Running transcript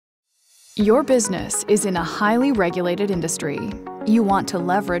Your business is in a highly regulated industry. You want to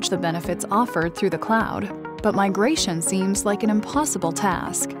leverage the benefits offered through the cloud, but migration seems like an impossible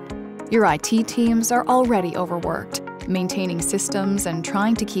task. Your IT teams are already overworked, maintaining systems and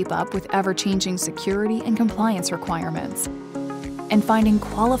trying to keep up with ever-changing security and compliance requirements. And finding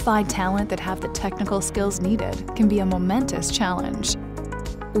qualified talent that have the technical skills needed can be a momentous challenge.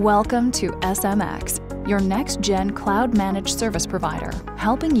 Welcome to SMX, your next-gen cloud-managed service provider,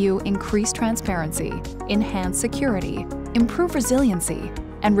 helping you increase transparency, enhance security, improve resiliency,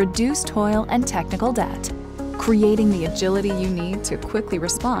 and reduce toil and technical debt, creating the agility you need to quickly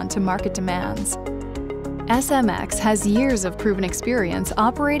respond to market demands. SMX has years of proven experience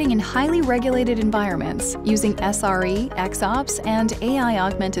operating in highly regulated environments using SRE, xOPS, and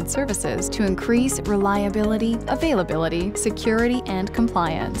AI-augmented services to increase reliability, availability, security, and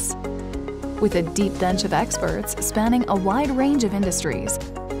compliance. With a deep bench of experts spanning a wide range of industries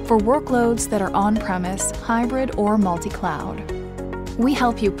for workloads that are on-premise, hybrid, or multi-cloud. We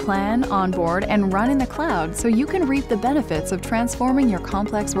help you plan, onboard, and run in the cloud so you can reap the benefits of transforming your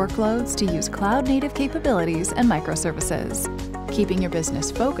complex workloads to use cloud-native capabilities and microservices, keeping your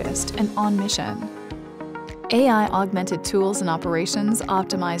business focused and on mission. AI-augmented tools and operations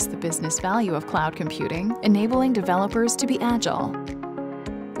optimize the business value of cloud computing, enabling developers to be agile.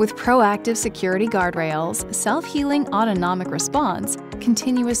 With proactive security guardrails, self-healing autonomic response,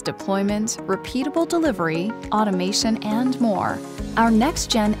 continuous deployment, repeatable delivery, automation, and more, our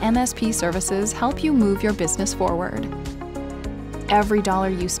next-gen MSP services help you move your business forward. Every dollar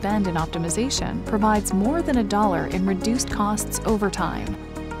you spend in optimization provides more than $1 in reduced costs over time.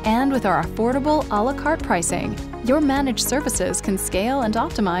 And with our affordable a la carte pricing, your managed services can scale and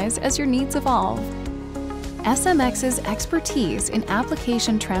optimize as your needs evolve. SMX's expertise in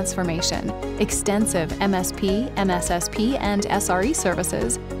application transformation, extensive MSP, MSSP, and SRE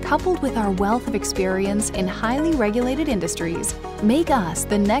services, coupled with our wealth of experience in highly regulated industries, make us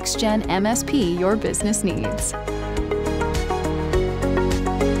the next-gen MSP your business needs.